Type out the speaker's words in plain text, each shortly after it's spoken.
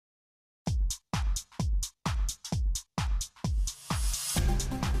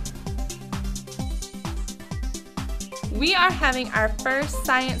We are having our first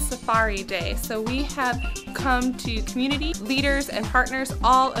Science Safari Day, so we have come to community leaders and partners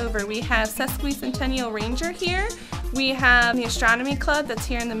all over. We have Sesquicentennial Ranger here. We have the Astronomy Club that's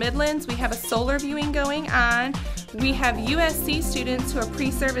here in the Midlands. We have a solar viewing going on. We have USC students who are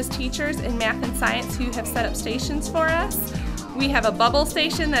pre-service teachers in math and science who have set up stations for us. We have a bubble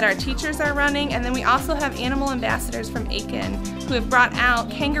station that our teachers are running, and then we also have animal ambassadors from Aiken who have brought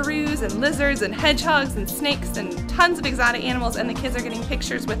out kangaroos and lizards and hedgehogs and snakes and tons of exotic animals, and the kids are getting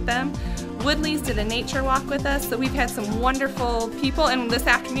pictures with them. Woodley's did a nature walk with us, so we've had some wonderful people, and this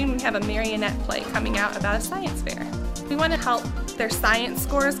afternoon we have a marionette play coming out about a science fair. We want to help their science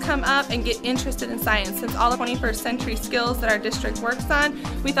scores come up and get interested in science. Since all the 21st century skills that our district works on,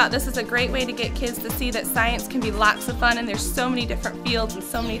 we thought this is a great way to get kids to see that science can be lots of fun and there's so many different fields and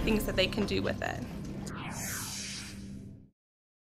so many things that they can do with it.